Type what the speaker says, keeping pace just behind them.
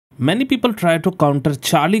Many people try to counter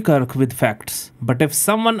Charlie Kirk with facts, but if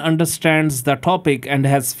someone understands the topic and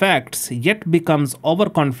has facts yet becomes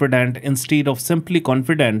overconfident instead of simply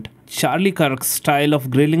confident, Charlie Kirk's style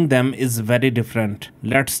of grilling them is very different.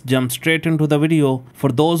 Let's jump straight into the video.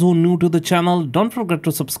 For those who are new to the channel, don't forget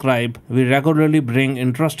to subscribe. We regularly bring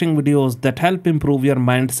interesting videos that help improve your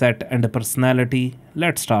mindset and personality.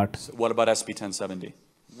 Let's start. So what about SB 1070?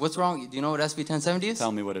 What's wrong? Do you know what SB 1070 is?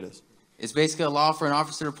 Tell me what it is. It's basically a law for an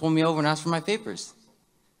officer to pull me over and ask for my papers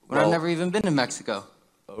when I've never even been to Mexico.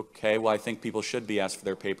 Okay, well, I think people should be asked for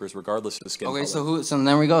their papers regardless of the skin color. So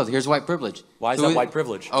then we go. Here's white privilege. Why is that white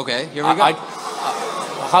privilege? Okay, here we go.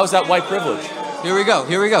 How's that white privilege? Here we go.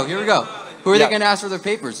 Who are they going to ask for their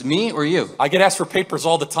papers, me or you? I get asked for papers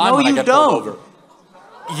all the time when I get don't. pulled over.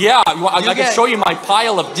 Yeah, I can show you my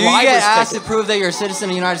pile of driver's tickets. Do you get asked to prove that you're a citizen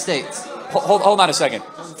of the United States? Hold on a second.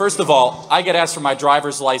 First of all, I get asked for my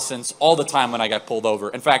driver's license all the time when I get pulled over.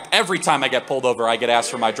 In fact, every time I get pulled over, I get asked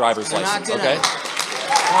for my driver's license, okay?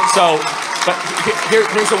 So, but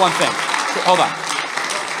here's the one thing. Hold on.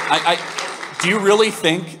 Do you really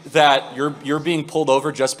think that you're being pulled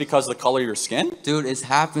over just because of the color of your skin? Dude, it's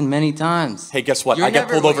happened many times. Hey, guess what? I get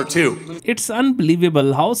pulled over too. It's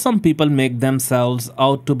unbelievable how some people make themselves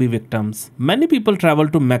out to be victims. Many people travel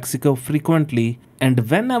to Mexico frequently, and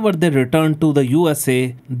whenever they return to the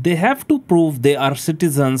USA, they have to prove they are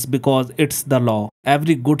citizens because it's the law.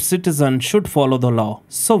 Every good citizen should follow the law.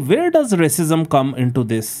 So where does racism come into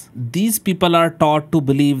this? These people are taught to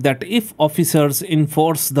believe that if officers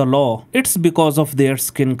enforce the law, it's because of their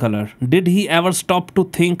skin color. Did he ever stop to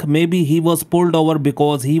think maybe he was pulled over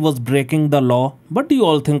because he was breaking the law? What do you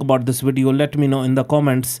all think about this video? Let me know in the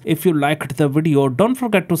comments. If you liked the video, don't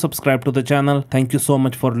forget to subscribe to the channel. Thank you so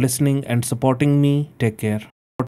much for listening and supporting me. Take care.